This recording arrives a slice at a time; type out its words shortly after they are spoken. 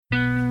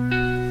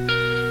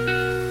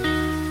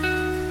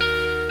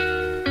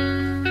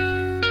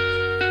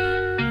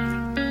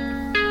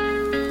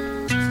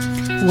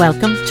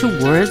Welcome to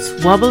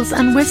Words, Wobbles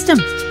and Wisdom,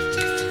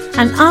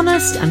 an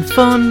honest and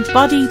fun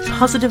body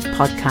positive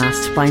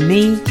podcast by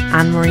me,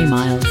 Anne-Marie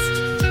Miles.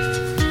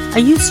 Are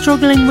you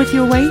struggling with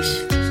your weight?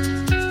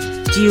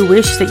 Do you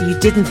wish that you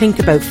didn't think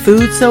about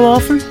food so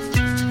often?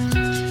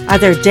 Are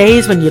there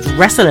days when you'd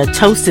wrestle a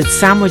toasted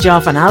sandwich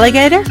off an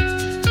alligator?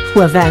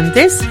 Well then,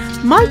 this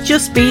might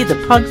just be the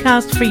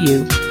podcast for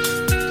you.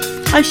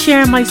 I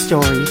share my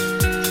story,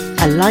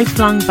 a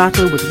lifelong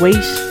battle with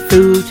weight,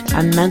 food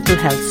and mental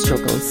health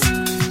struggles.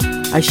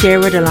 I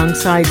share it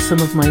alongside some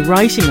of my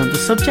writing on the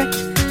subject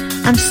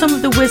and some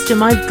of the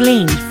wisdom I've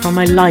gleaned from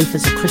my life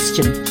as a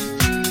Christian.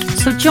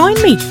 So join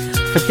me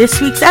for this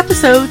week's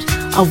episode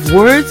of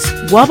Words,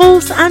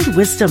 Wobbles and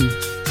Wisdom.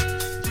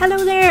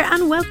 Hello there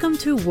and welcome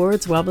to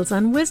Words, Wobbles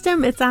and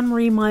Wisdom. It's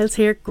Anne-Marie Miles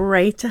here.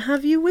 Great to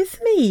have you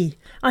with me.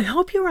 I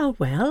hope you're all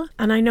well,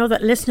 and I know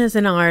that listeners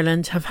in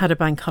Ireland have had a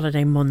bank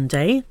holiday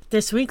Monday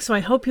this week, so I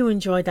hope you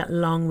enjoyed that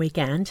long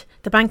weekend.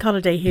 The bank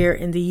holiday here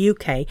in the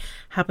UK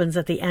happens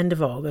at the end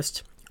of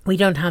August. We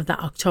don't have that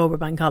October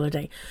bank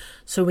holiday,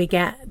 so we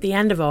get the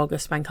end of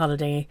August bank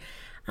holiday,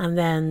 and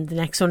then the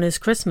next one is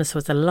Christmas, so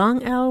it's a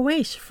long L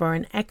wait for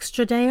an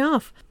extra day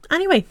off.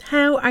 Anyway,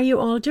 how are you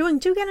all doing?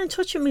 Do get in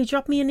touch with me.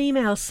 Drop me an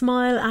email,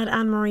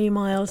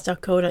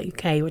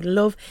 smile@annemariemiles.co.uk. Would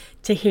love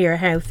to hear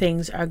how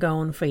things are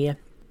going for you.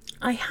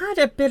 I had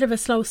a bit of a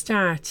slow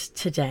start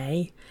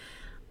today.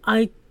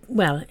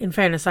 Well, in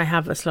fairness, I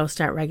have a slow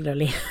start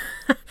regularly,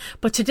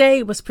 but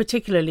today was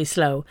particularly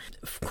slow.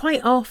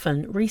 Quite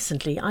often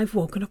recently, I've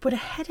woken up with a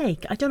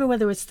headache. I don't know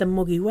whether it's the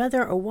muggy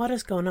weather or what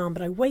is going on,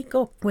 but I wake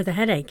up with a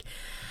headache.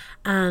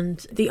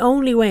 And the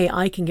only way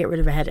I can get rid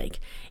of a headache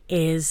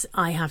is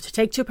I have to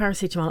take 2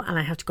 paracetamol and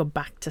I have to go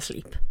back to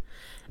sleep.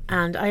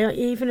 And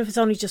even if it's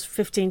only just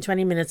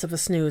 15-20 minutes of a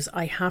snooze,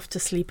 I have to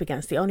sleep again.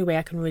 It's the only way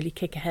I can really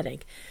kick a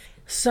headache.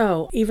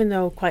 So even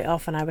though quite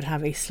often I would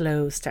have a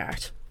slow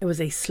start, it was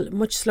a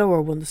much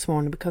slower one this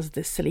morning because of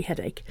this silly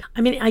headache.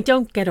 I mean, I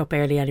don't get up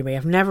early anyway.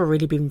 I've never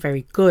really been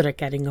very good at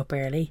getting up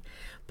early.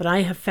 But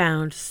I have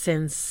found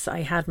since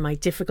I had my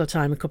difficult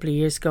time a couple of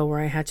years ago where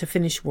I had to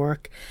finish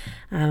work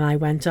and I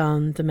went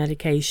on the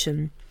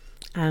medication,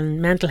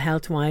 and mental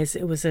health wise,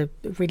 it was a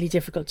really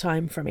difficult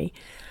time for me.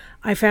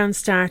 I found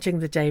starting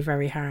the day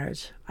very hard.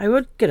 I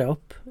would get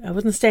up. I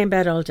wouldn't stay in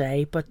bed all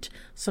day, but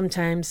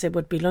sometimes it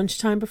would be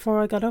lunchtime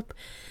before I got up.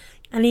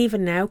 And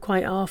even now,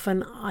 quite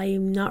often,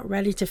 I'm not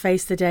ready to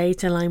face the day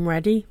till I'm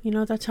ready. You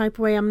know, that type of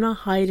way. I'm not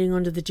hiding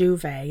under the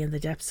duvet in the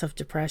depths of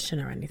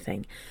depression or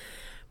anything.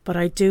 But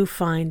I do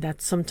find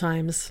that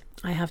sometimes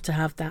I have to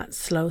have that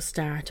slow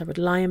start. I would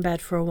lie in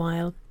bed for a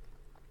while,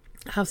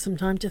 have some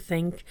time to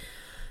think,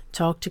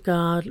 talk to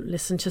God,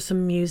 listen to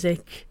some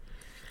music.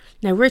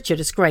 Now, Richard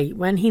is great.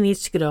 When he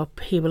needs to get up,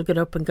 he will get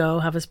up and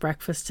go have his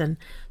breakfast. And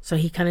so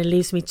he kind of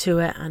leaves me to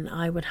it. And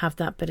I would have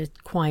that bit of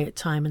quiet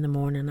time in the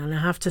morning. And I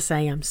have to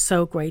say, I'm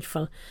so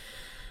grateful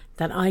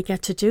that I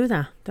get to do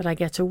that. That I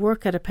get to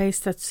work at a pace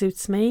that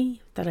suits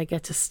me. That I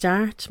get to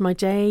start my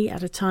day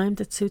at a time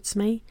that suits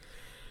me.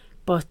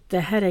 But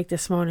the headache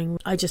this morning,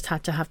 I just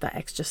had to have that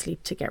extra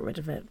sleep to get rid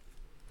of it.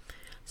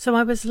 So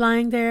I was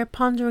lying there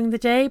pondering the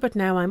day, but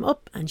now I'm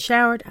up and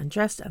showered and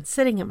dressed and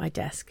sitting at my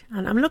desk.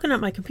 And I'm looking at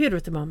my computer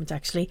at the moment,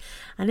 actually,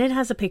 and it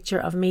has a picture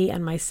of me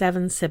and my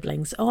 7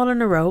 siblings, all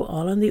in a row,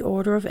 all in the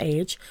order of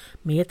age,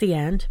 me at the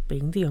end,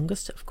 being the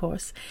youngest, of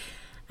course.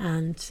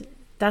 And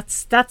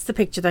that's the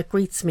picture that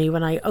greets me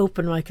when I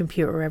open my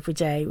computer every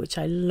day, which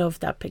I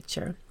love that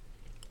picture.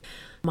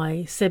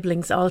 My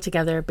siblings all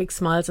together, big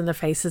smiles on their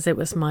faces. It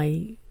was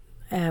my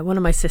one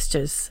of my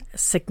sister's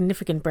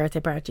significant birthday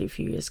party a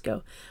few years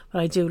ago.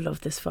 But I do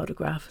love this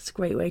photograph. It's a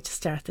great way to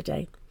start the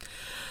day.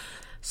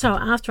 So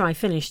after I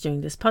finish doing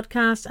this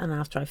podcast and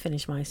after I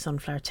finish my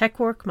Sunflower Tech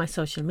work, my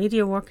social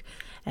media work,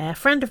 a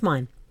friend of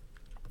mine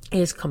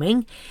is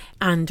coming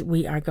and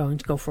we are going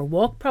to go for a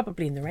walk,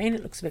 probably in the rain.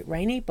 It looks a bit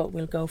rainy, but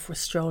we'll go for a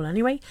stroll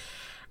anyway.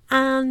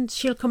 And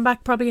she'll come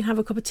back probably and have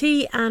a cup of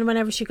tea. And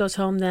whenever she goes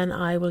home, then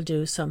I will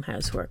do some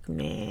housework.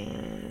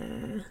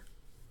 Nah.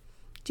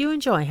 Do you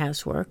enjoy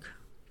housework?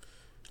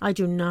 I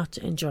do not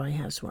enjoy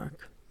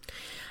housework.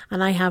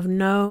 And I have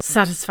no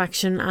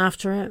satisfaction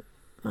after it.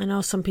 I know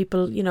some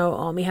people,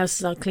 oh, my house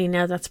is all clean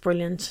now. That's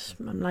brilliant.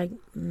 I'm like,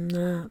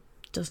 nah,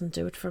 doesn't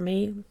do it for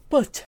me.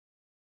 But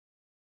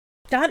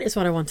that is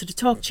what I wanted to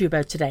talk to you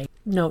about today.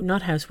 No,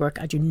 not housework.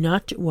 I do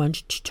not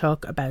want to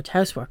talk about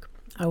housework.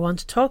 I want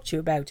to talk to you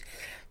about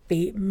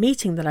the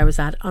meeting that I was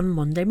at on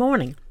Monday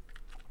morning.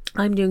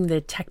 I'm doing the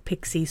Tech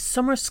Pixie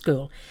summer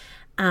school,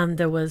 and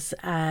there was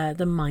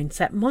the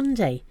Mindset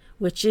Monday,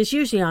 which is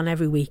usually on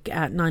every week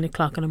at 9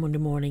 o'clock on a Monday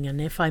morning. And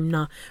if I'm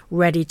not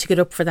ready to get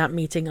up for that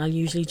meeting, I'll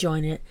usually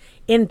join it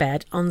in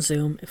bed on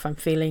Zoom if I'm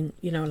feeling,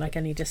 like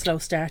I need a slow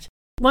start.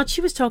 What she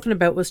was talking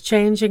about was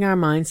changing our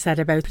mindset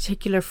about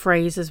particular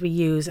phrases we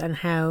use and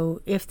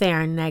how, if they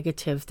are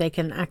negative, they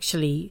can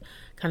actually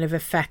kind of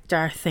affect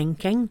our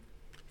thinking.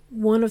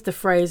 One of the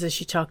phrases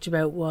she talked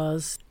about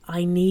was,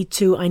 I need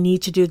to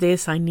do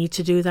this, I need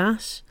to do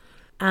that.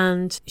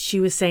 And she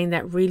was saying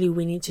that really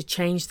we need to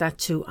change that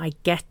to I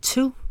get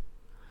to.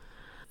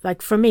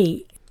 Like for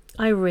me,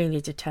 I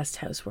really detest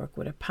housework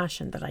with a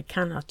passion that I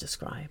cannot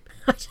describe.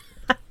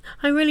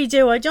 I really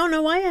do. I don't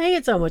know why I hate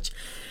it so much.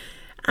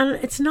 And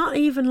it's not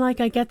even like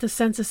I get the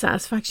sense of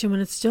satisfaction when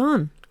it's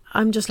done.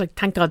 I'm just like,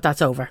 thank God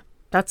that's over.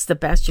 That's the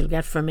best you'll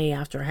get from me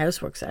after a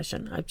housework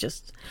session.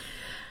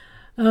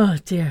 Oh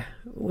dear.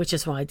 Which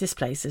is why this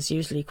place is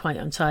usually quite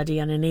untidy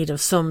and in need of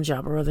some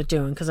job or other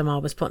doing, because I'm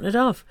always putting it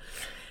off.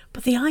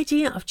 But the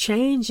idea of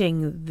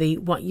changing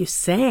what you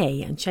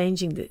say and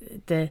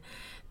changing the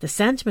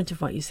sentiment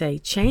of what you say,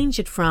 change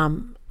it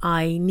from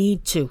I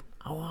need to,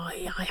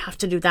 I have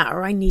to do that,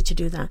 or I need to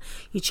do that.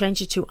 You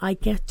change it to I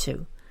get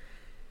to.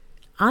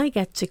 I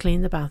get to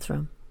clean the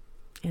bathroom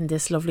in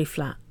this lovely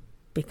flat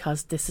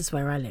because this is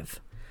where I live.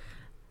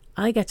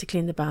 I get to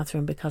clean the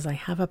bathroom because I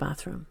have a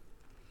bathroom.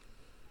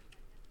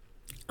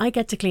 I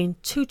get to clean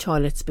 2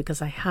 toilets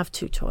because I have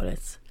 2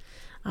 toilets.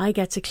 I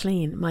get to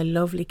clean my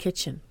lovely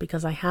kitchen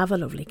because I have a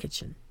lovely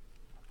kitchen.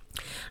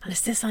 And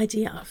it's this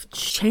idea of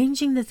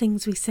changing the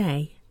things we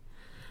say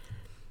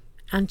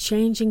and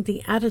changing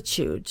the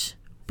attitude,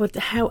 but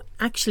how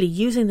actually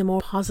using the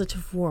more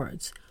positive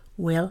words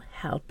will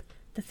help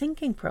the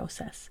thinking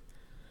process.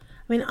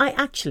 I mean, I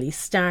actually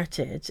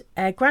started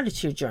a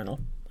gratitude journal.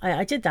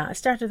 I did that. I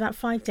started that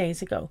 5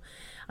 days ago.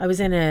 I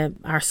was in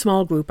our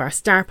small group, our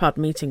StarPod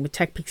meeting with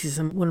Tech Pixies,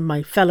 and one of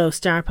my fellow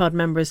StarPod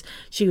members,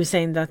 she was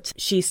saying that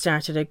she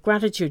started a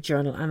gratitude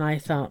journal, and I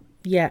thought,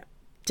 yeah,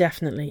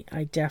 definitely,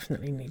 I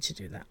definitely need to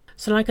do that.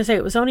 So like I say,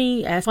 it was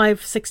only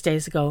 5-6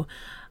 days ago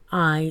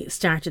I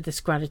started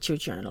this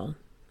gratitude journal.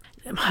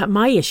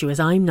 My issue is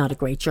I'm not a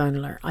great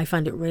journaler. I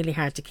find it really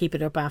hard to keep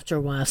it up after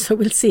a while, so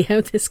we'll see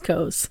how this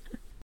goes.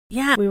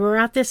 Yeah, we were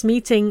at this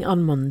meeting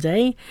on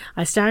Monday.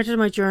 I started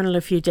my journal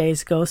a few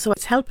days ago, so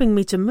it's helping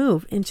me to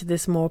move into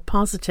this more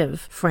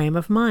positive frame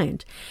of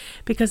mind.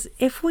 Because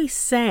if we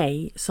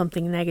say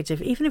something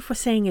negative, even if we're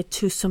saying it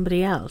to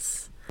somebody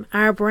else,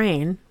 our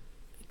brain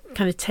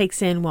kind of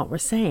takes in what we're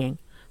saying.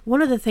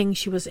 One of the things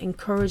she was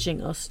encouraging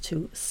us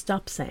to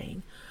stop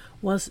saying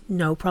was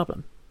no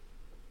problem.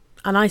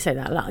 And I say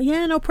that a lot.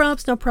 Yeah, no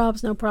probs, no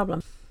probs, no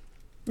problem.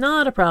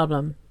 Not a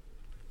problem.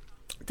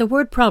 The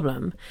word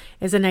problem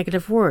is a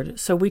negative word.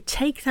 So we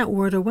take that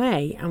word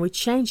away and we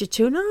change it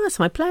to, no, it's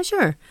my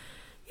pleasure.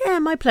 Yeah,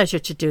 my pleasure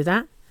to do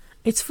that.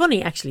 It's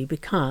funny actually,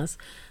 because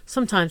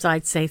sometimes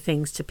I'd say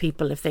things to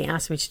people if they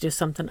asked me to do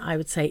something. I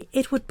would say,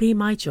 it would be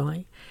my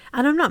joy.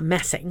 And I'm not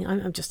messing.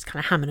 I'm just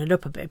kind of hamming it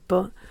up a bit.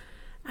 But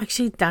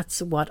actually,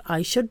 that's what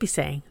I should be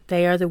saying.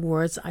 They are the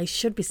words I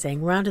should be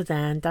saying, rather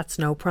than that's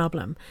no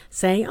problem.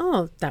 Say,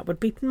 oh, that would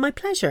be my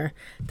pleasure.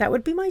 That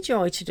would be my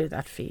joy to do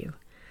that for you.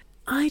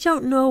 I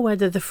don't know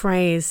whether the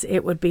phrase,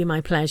 it would be my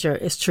pleasure,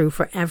 is true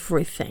for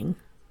everything.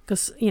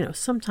 Because,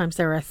 sometimes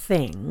there are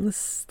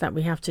things that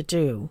we have to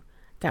do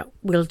that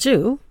we'll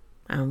do,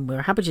 and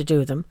we're happy to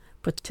do them.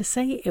 But to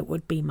say it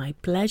would be my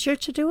pleasure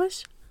to do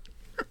it,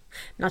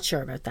 not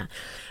sure about that.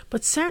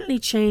 But certainly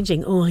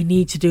changing, oh, I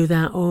need to do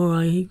that, or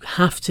I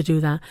have to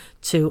do that,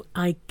 to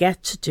I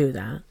get to do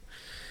that.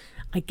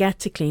 I get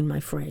to clean my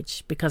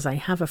fridge because I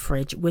have a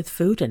fridge with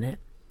food in it.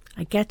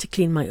 I get to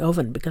clean my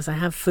oven because I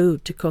have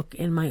food to cook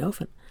in my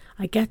oven.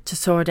 I get to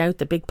sort out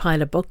the big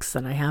pile of books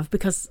that I have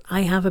because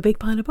I have a big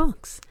pile of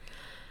books.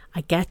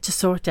 I get to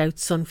sort out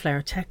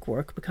Sunflower Tech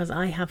work because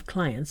I have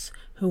clients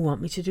who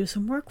want me to do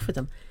some work for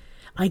them.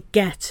 I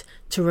get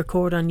to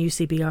record on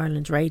UCB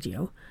Ireland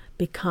radio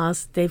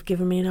because they've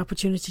given me an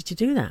opportunity to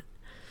do that.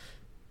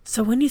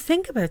 So when you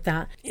think about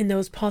that in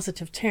those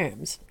positive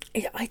terms,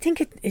 I think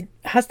it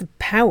has the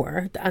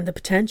power and the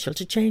potential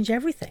to change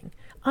everything.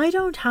 I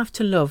don't have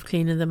to love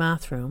cleaning the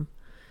bathroom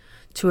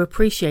to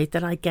appreciate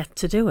that I get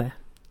to do it.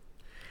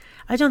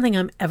 I don't think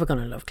I'm ever going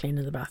to love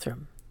cleaning the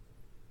bathroom.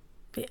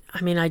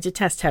 I mean, I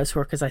detest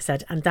housework, as I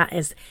said, and that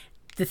is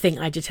the thing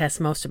I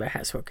detest most about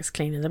housework, is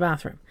cleaning the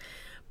bathroom.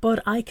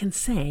 But I can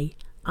say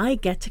I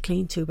get to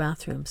clean 2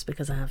 bathrooms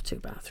because I have 2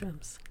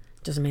 bathrooms.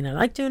 Doesn't mean I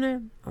like doing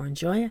it or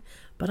enjoy it,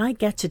 but I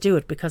get to do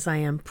it because I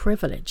am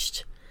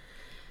privileged.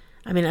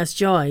 I mean, as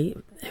Joy,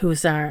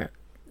 who's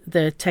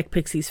the Tech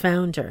Pixies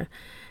founder,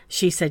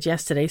 she said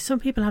yesterday,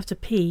 some people have to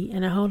pee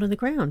in a hole in the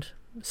ground.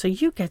 So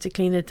you get to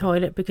clean a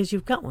toilet because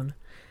you've got one.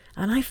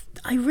 And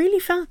I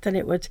really felt that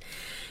it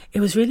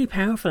was really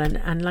powerful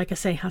and like I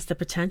say, has the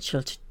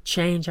potential to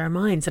change our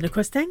minds. And of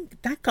course, then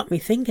that got me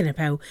thinking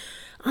about,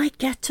 I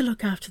get to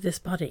look after this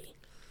body.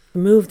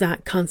 Move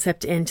that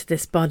concept into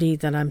this body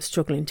that I'm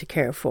struggling to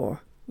care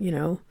for.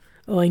 Oh,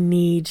 I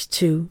need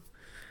to,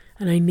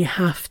 and I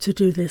have to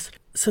do this.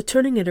 So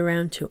turning it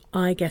around to,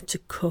 I get to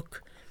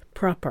cook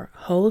proper,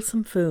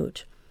 wholesome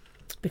food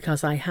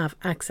because I have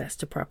access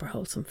to proper,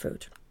 wholesome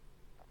food.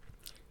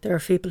 There are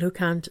people who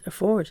can't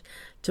afford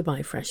to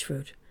buy fresh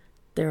food.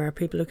 There are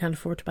people who can't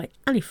afford to buy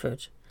any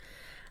food.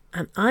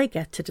 And I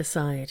get to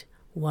decide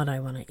what I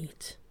want to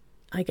eat.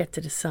 I get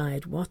to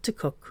decide what to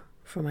cook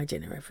for my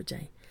dinner every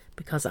day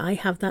because I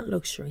have that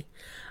luxury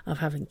of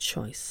having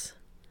choice,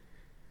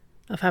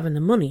 of having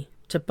the money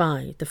to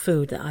buy the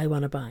food that I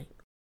want to buy.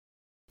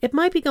 It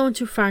might be going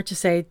too far to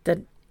say that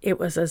it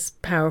was as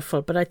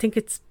powerful, but I think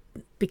it's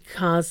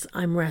because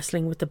I'm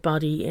wrestling with the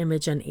body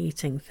image and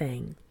eating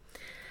thing.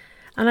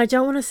 And I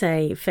don't want to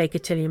say fake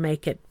it till you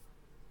make it,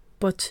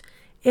 but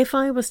if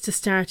I was to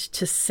start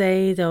to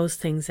say those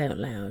things out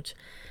loud,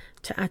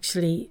 to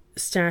actually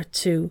start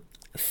to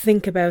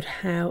think about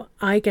how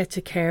I get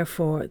to care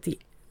for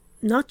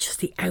not just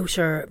the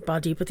outer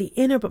body, but the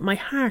inner, but my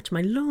heart,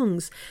 my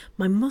lungs,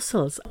 my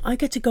muscles. I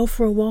get to go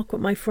for a walk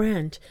with my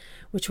friend,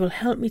 which will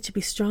help me to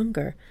be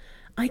stronger.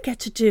 I get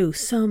to do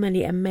so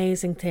many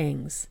amazing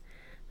things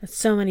that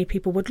so many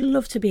people would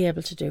love to be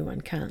able to do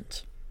and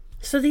can't.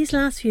 So these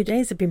last few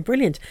days have been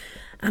brilliant.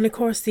 And of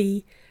course,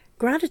 the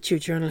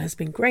gratitude journal has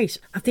been great.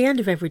 At the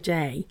end of every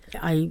day,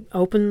 I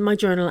open my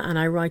journal and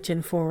I write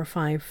in 4 or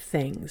 5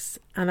 things.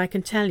 And I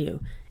can tell you,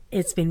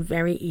 it's been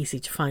very easy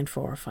to find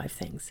 4 or 5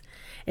 things.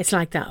 It's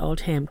like that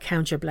old hymn,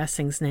 count your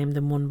blessings, name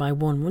them one by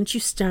one. Once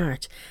you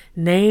start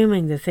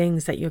naming the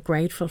things that you're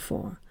grateful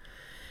for,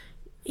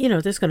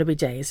 there's going to be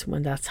days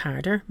when that's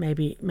harder.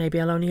 Maybe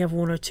I'll only have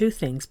 1 or 2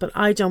 things, but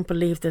I don't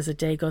believe there's a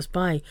day goes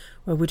by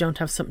where we don't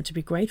have something to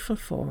be grateful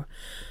for.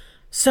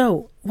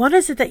 So what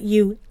is it that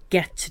you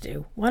get to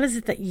do? What is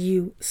it that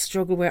you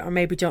struggle with or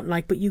maybe don't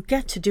like, but you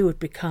get to do it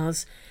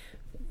because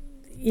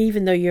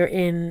even though you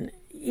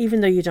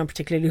don't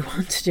particularly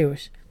want to do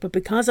it, but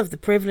because of the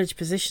privileged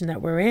position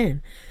that we're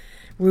in,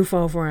 roof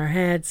over our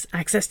heads,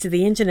 access to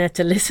the internet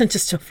to listen to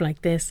stuff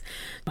like this,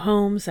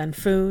 homes and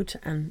food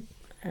and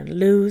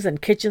loos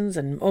and kitchens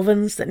and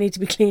ovens that need to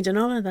be cleaned and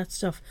all of that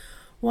stuff.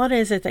 What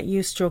is it that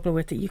you struggle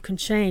with that you can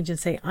change and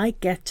say, I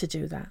get to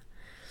do that?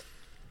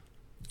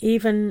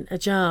 Even a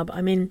job.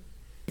 I mean,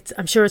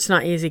 I'm sure it's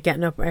not easy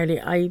getting up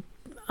early. I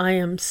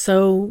am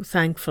so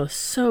thankful,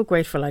 so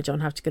grateful I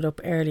don't have to get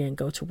up early and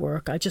go to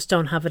work. I just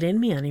don't have it in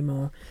me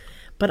anymore.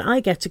 But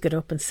I get to get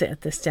up and sit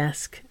at this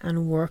desk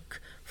and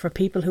work for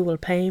people who will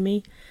pay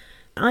me.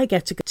 I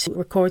get to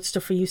record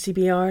stuff for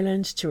UCB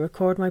Ireland, to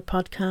record my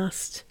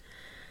podcast.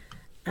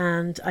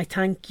 And I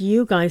thank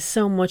you guys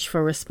so much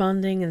for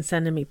responding and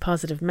sending me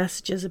positive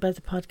messages about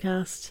the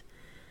podcast.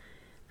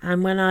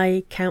 And when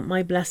I count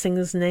my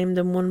blessings, name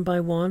them one by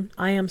one,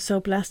 I am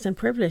so blessed and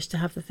privileged to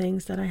have the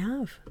things that I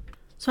have.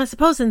 So I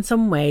suppose in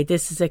some way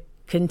this is a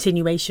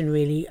continuation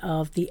really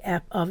of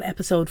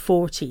episode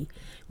 40,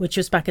 which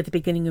was back at the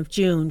beginning of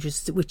June,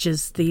 which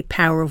is the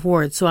power of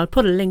words. So I'll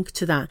put a link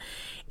to that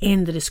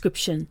in the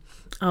description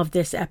of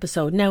this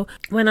episode. Now,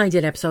 when I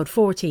did episode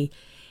 40,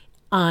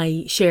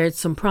 I shared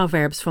some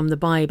proverbs from the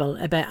Bible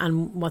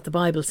and what the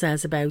Bible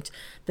says about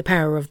the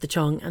power of the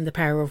tongue and the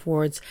power of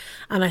words.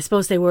 And I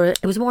suppose it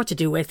was more to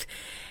do with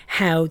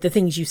how the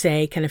things you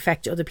say can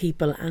affect other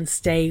people and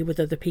stay with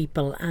other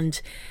people.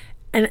 And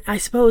I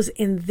suppose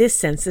in this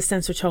sense, the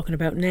sense we're talking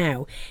about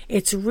now,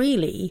 it's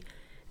really,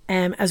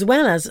 as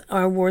well as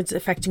our words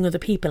affecting other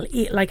people,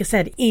 like I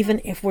said,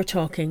 even if we're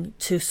talking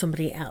to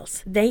somebody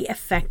else, they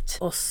affect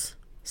us.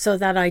 So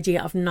that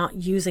idea of not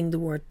using the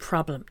word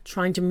problem,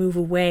 trying to move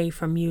away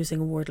from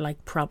using a word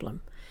like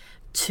problem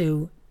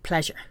to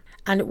pleasure.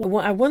 And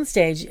at one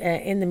stage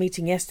in the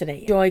meeting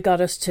yesterday, Joy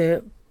got us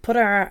to put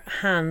our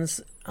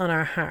hands on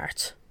our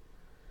heart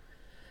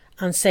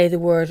and say the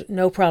word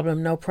no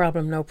problem, no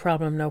problem, no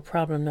problem, no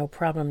problem, no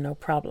problem, no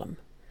problem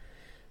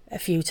a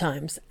few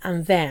times.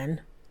 And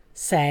then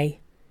say,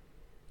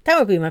 that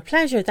would be my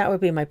pleasure, that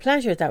would be my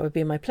pleasure, that would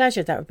be my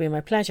pleasure, that would be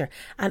my pleasure.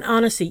 And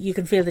honestly, you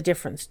can feel the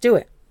difference. Do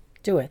it.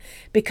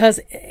 Because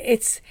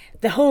it's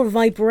the whole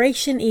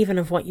vibration even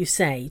of what you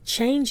say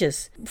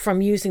changes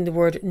from using the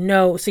word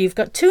no. So you've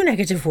got 2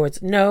 negative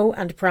words, no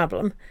and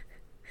problem,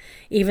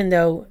 even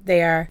though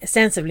they are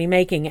ostensibly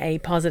making a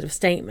positive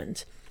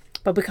statement.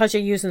 But because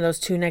you're using those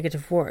 2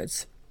 negative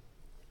words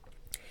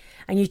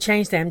and you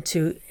change them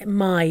to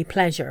my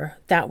pleasure,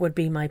 that would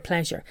be my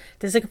pleasure,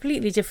 there's a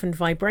completely different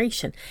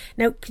vibration.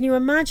 Now, can you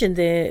imagine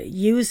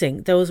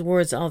using those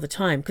words all the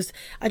time? Because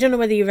I don't know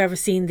whether you've ever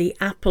seen the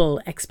apple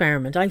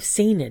experiment. I've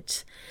seen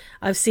it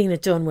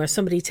done where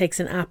somebody takes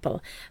an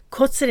apple,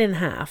 cuts it in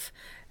half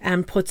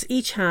and puts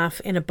each half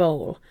in a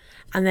bowl,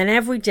 and then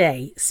every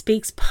day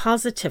speaks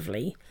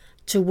positively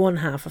to one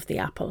half of the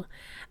apple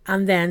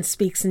and then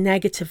speaks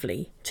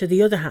negatively to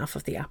the other half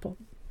of the apple.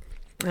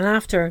 And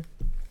after,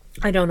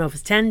 I don't know if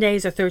it's 10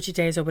 days or 30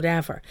 days or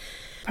whatever,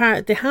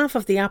 the half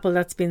of the apple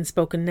that's been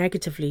spoken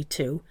negatively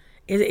to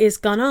is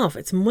gone off.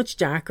 It's much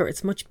darker,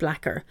 it's much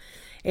blacker,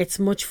 it's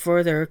much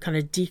further kind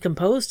of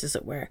decomposed, as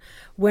it were.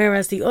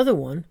 Whereas the other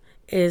one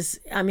is,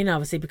 I mean,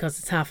 obviously because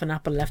it's half an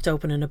apple left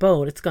open in a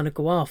bowl, it's going to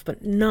go off,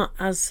 but not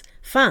as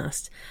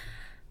fast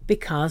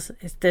because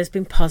there's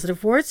been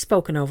positive words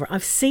spoken over.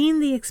 I've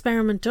seen the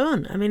experiment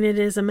done. I mean, it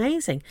is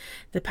amazing,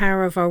 the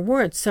power of our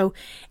words. So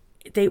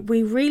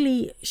we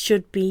really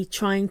should be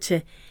trying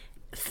to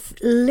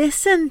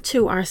listen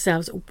to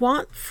ourselves.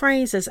 What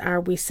phrases are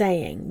we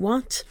saying?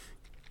 What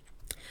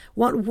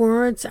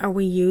words are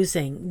we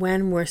using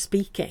when we're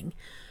speaking,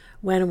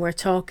 when we're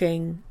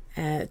talking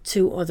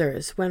to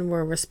others, when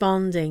we're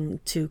responding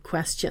to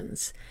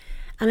questions?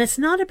 And it's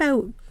not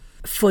about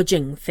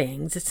fudging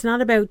things. It's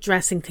not about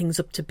dressing things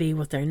up to be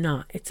what they're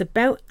not. It's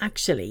about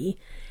actually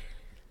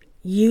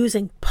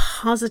using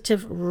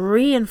positive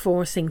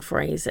reinforcing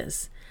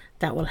phrases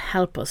that will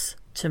help us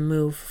to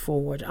move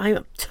forward.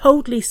 I'm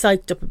totally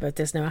psyched up about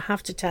this now, I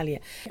have to tell you.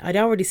 I'd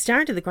already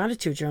started the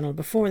gratitude journal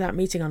before that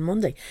meeting on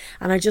Monday,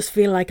 and I just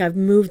feel like I've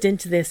moved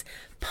into this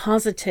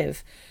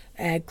positive,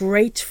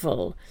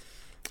 grateful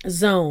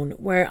zone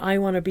where I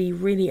want to be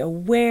really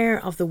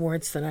aware of the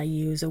words that I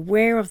use,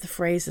 aware of the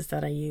phrases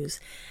that I use,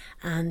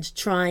 and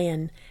try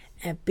and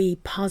be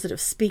positive,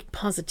 speak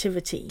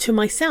positivity to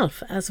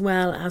myself as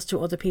well as to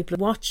other people.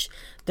 Watch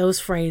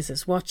those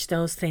phrases, watch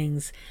those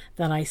things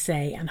that I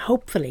say, and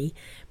hopefully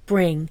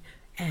bring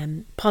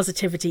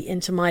positivity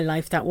into my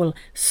life that will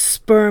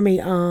spur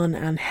me on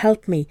and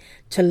help me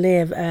to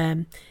live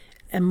a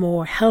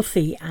more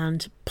healthy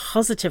and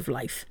positive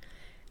life.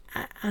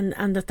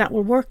 And that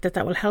will work,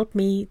 that will help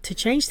me to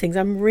change things.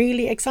 I'm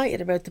really excited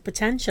about the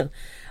potential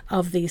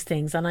of these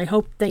things, and I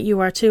hope that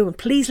you are too. And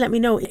please let me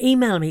know.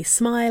 Email me,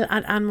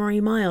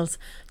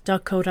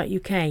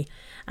 smile@annemariemiles.co.uk,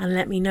 and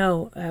let me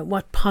know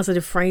what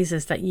positive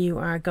phrases that you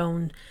are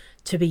going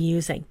to be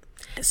using.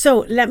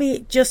 So let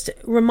me just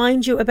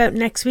remind you about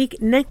next week.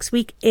 Next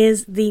week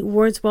is the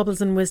Words, Wobbles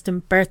and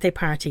Wisdom birthday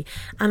party,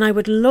 and I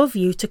would love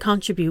you to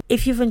contribute.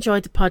 If you've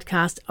enjoyed the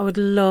podcast, I would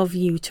love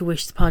you to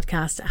wish the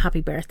podcast a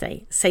happy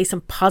birthday. Say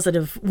some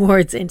positive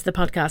words into the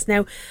podcast.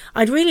 Now,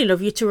 I'd really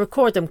love you to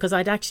record them, because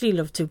I'd actually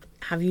love to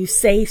have you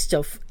say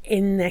stuff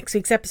in next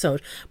week's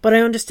episode, but I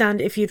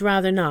understand if you'd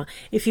rather not.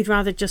 If you'd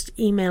rather just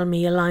email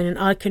me a line and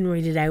I can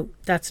read it out,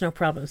 that's no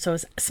problem. So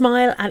it's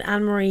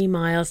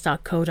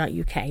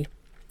smile@annemariemiles.co.uk.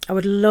 I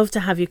would love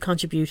to have you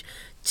contribute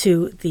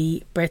to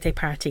the birthday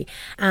party.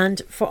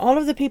 And for all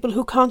of the people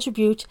who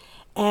contribute,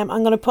 I'm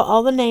going to put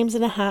all the names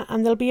in a hat,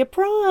 and there'll be a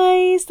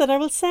prize that I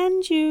will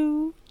send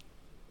you.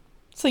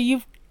 So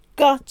you've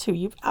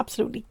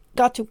absolutely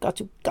got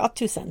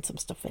to send some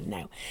stuff in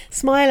now.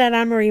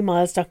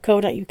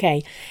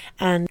 smile@annemariemiles.co.uk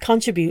and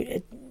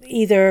contribute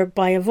either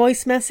by a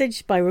voice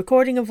message, by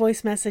recording a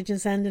voice message and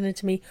sending it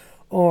to me,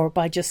 or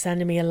by just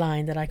sending me a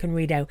line that I can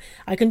read out.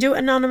 I can do it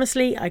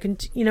anonymously. I can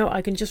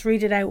just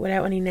read it out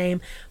without any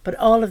name, but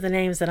all of the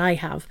names that I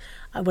have,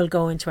 I will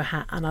go into a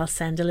hat, and I'll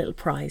send a little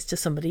prize to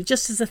somebody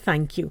just as a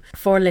thank you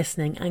for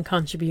listening and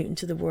contributing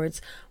to the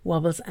Words,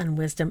 Wobbles and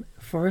Wisdom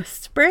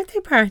first birthday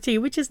party,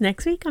 which is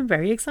next week. I'm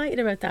very excited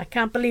about that.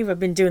 Can't believe I've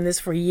been doing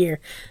this for a year.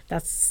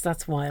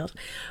 That's wild.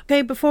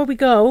 Okay, before we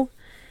go,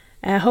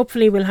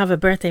 hopefully we'll have a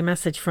birthday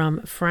message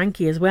from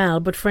Frankie as well.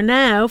 But for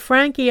now,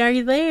 Frankie, are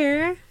you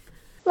there?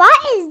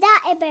 What is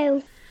that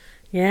about?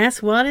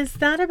 Yes, what is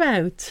that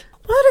about?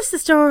 What is the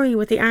story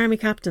with the army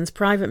captains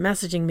private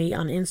messaging me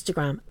on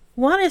Instagram?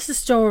 What is the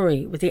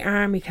story with the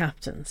army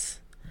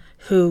captains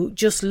who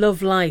just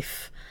love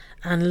life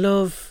and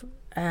love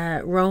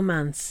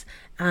romance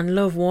and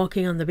love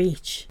walking on the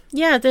beach?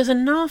 Yeah, there's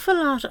an awful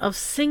lot of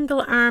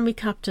single army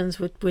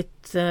captains with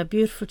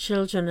beautiful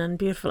children and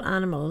beautiful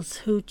animals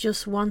who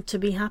just want to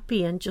be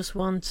happy and just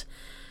want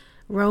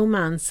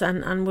romance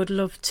and would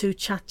love to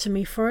chat to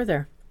me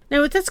further.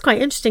 Now, that's quite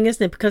interesting,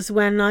 isn't it? Because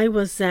when I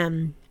was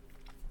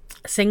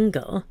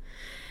single,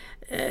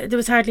 there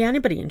was hardly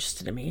anybody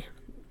interested in me.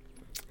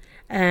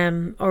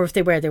 Or if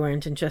they were, they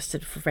weren't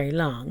interested for very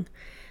long.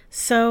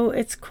 So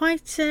it's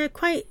quite,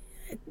 it's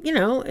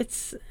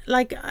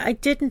like I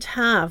didn't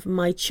have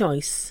my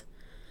choice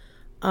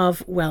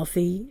of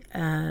wealthy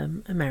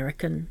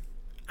American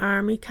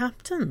army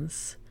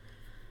captains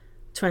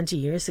 20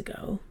 years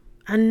ago.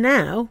 And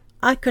now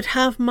I could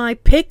have my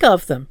pick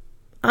of them.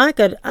 I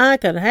could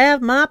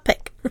have my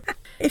pick.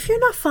 If you're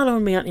not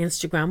following me on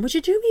Instagram, would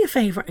you do me a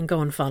favour and go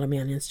and follow me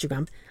on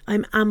Instagram?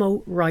 I'm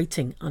Amo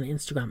Writing on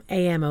Instagram.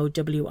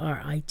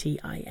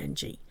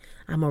 AMOWRITING.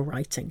 Amo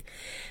Writing.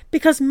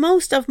 Because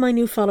most of my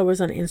new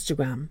followers on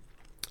Instagram,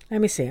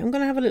 let me see, I'm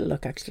going to have a little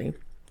look actually.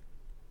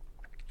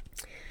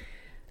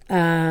 Where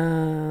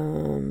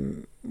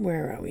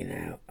are we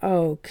now?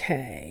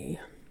 Okay.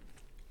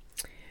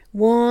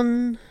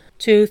 1,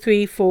 2,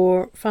 3,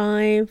 4,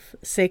 5,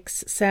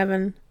 6,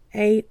 7,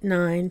 8,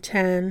 9,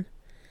 10,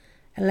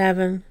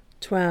 11,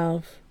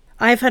 12.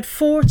 I've had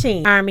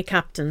 14 army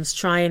captains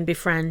try and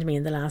befriend me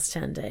in the last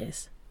 10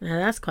 days. Now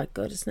that's quite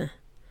good, isn't it?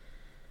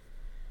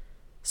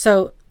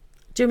 So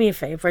do me a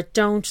favour,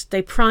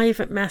 they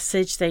private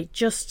message, they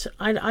just,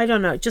 I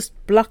don't know, just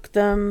block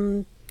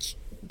them.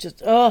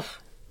 Just, what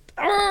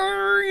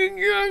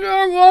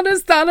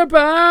is that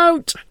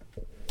about?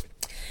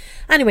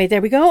 Anyway,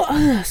 there we go.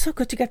 Oh, so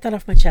good to get that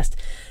off my chest.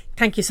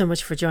 Thank you so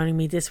much for joining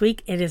me this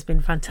week. It has been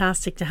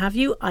fantastic to have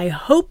you. I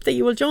hope that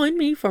you will join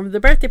me for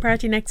the birthday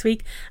party next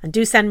week, and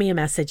do send me a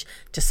message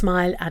to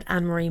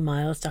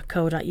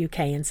smile@annemariemiles.co.uk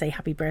and say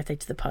happy birthday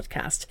to the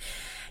podcast.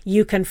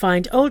 You can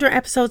find older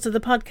episodes of the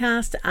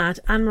podcast at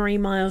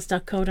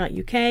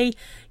annemariemiles.co.uk.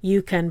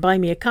 You can buy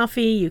me a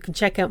coffee. You can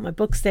check out my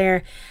books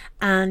there.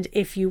 And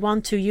if you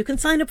want to, you can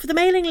sign up for the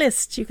mailing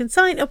list. You can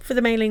sign up for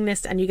the mailing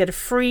list and you get a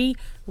free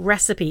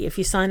recipe if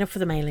you sign up for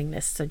the mailing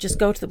list. So just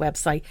go to the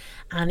website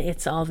and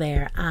it's all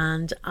there.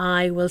 And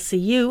I will see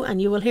you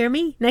and you will hear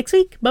me next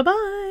week.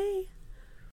 Bye-bye.